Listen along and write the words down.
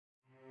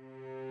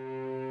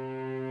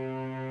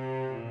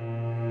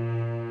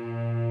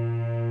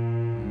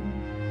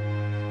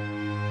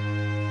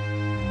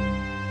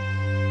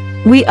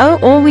We owe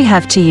all we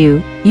have to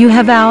you. You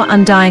have our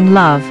undying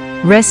love.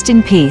 Rest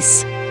in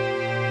peace.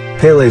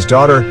 Pele's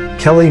daughter,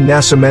 Kelly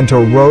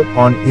Nascimento, wrote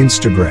on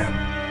Instagram,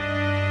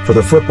 "For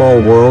the football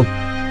world,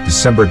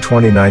 December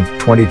 29,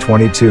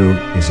 2022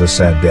 is a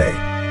sad day.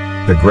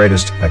 The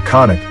greatest,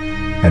 iconic,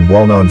 and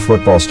well-known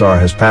football star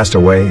has passed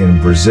away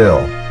in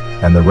Brazil,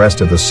 and the rest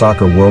of the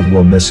soccer world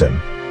will miss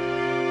him.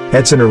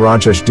 Edson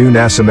Arantes do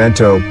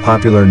Nascimento,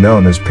 popular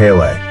known as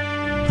Pele,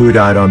 who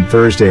died on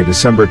Thursday,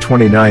 December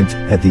 29th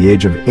at the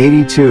age of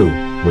 82,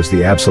 was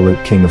the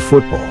absolute king of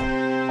football.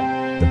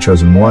 The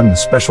chosen one, the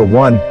special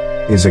one,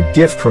 is a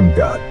gift from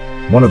God,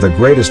 one of the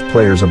greatest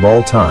players of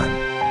all time,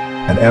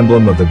 an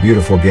emblem of the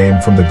beautiful game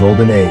from the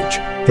golden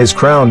age. His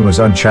crown was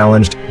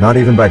unchallenged, not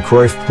even by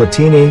Cruyff,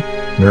 Platini,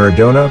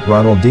 Maradona,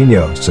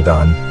 Ronaldinho,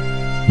 Zidane,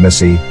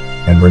 Messi,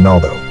 and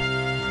Ronaldo.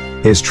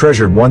 His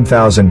treasured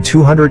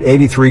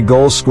 1,283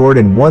 goals scored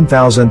in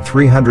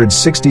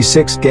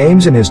 1,366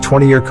 games in his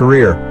 20-year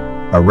career,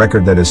 a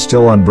record that is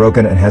still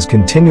unbroken and has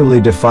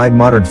continually defied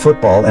modern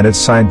football and its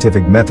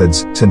scientific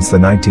methods since the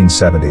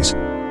 1970s.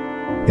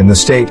 In the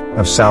state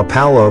of Sao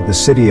Paulo, the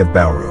city of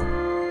Bauru,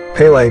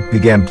 Pele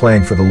began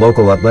playing for the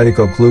local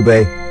Atlético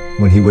Clube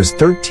when he was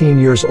 13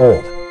 years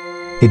old.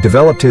 He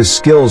developed his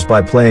skills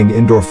by playing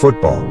indoor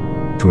football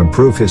to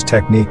improve his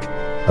technique,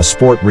 a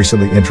sport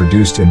recently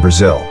introduced in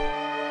Brazil.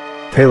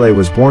 Pele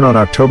was born on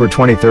October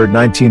 23,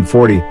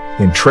 1940,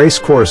 in Três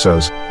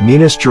Corações,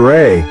 Minas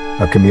Gerais,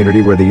 a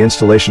community where the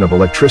installation of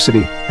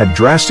electricity had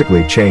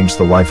drastically changed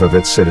the life of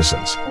its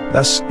citizens.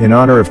 Thus, in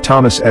honor of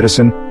Thomas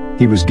Edison,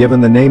 he was given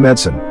the name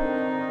Edson.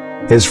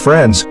 His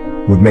friends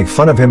would make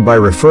fun of him by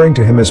referring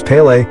to him as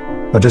Pele,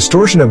 a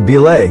distortion of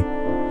Pele,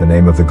 the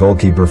name of the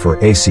goalkeeper for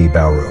AC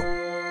Bauru.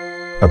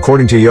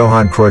 According to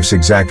Johan Cruyff's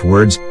exact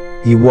words,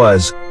 he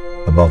was,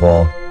 above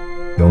all,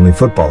 the only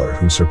footballer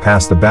who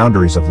surpassed the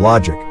boundaries of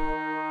logic.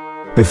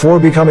 Before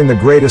becoming the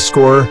greatest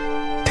scorer,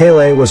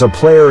 Pele was a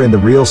player in the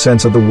real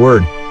sense of the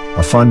word,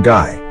 a fun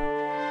guy.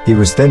 He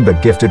was thin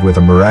but gifted with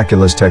a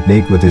miraculous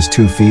technique with his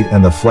 2 feet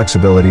and the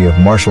flexibility of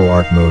martial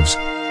art moves.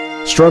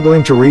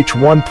 Struggling to reach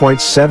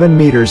 1.7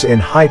 meters in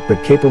height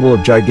but capable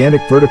of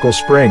gigantic vertical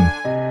spring,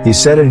 he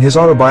said in his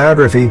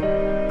autobiography,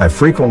 "I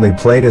frequently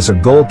played as a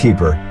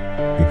goalkeeper,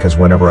 because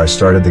whenever I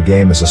started the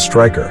game as a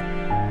striker,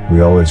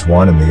 we always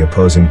won and the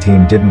opposing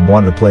team didn't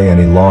want to play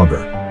any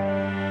longer."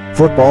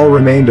 Football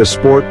remained a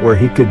sport where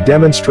he could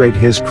demonstrate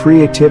his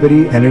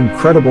creativity and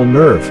incredible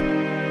nerve.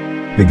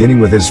 Beginning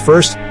with his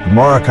first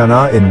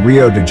Maracanã in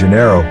Rio de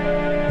Janeiro,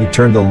 he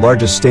turned the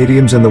largest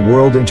stadiums in the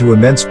world into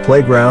immense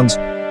playgrounds.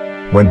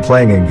 When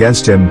playing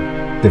against him,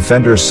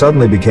 defenders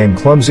suddenly became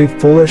clumsy,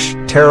 foolish,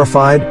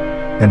 terrified,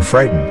 and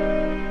frightened,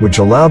 which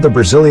allowed the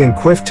Brazilian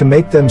quiff to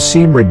make them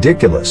seem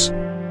ridiculous.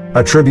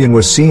 A tribune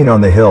was seen on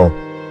the hill,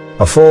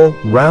 a full,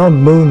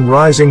 round moon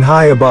rising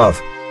high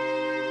above.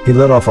 He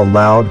let off a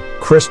loud,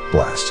 crisp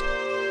blast,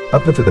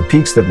 up into the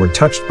peaks that were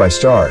touched by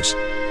stars,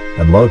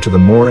 and low to the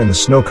moor in the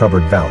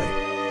snow-covered valley.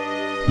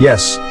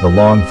 Yes, the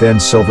long, thin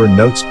silver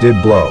notes did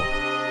blow,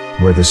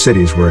 where the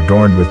cities were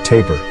adorned with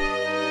taper.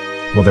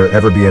 Will there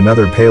ever be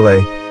another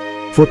Pele?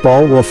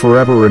 Football will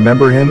forever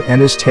remember him, and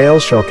his tale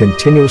shall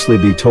continuously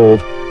be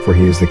told, for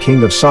he is the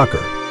king of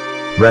soccer.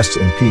 Rest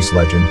in peace,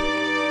 legend.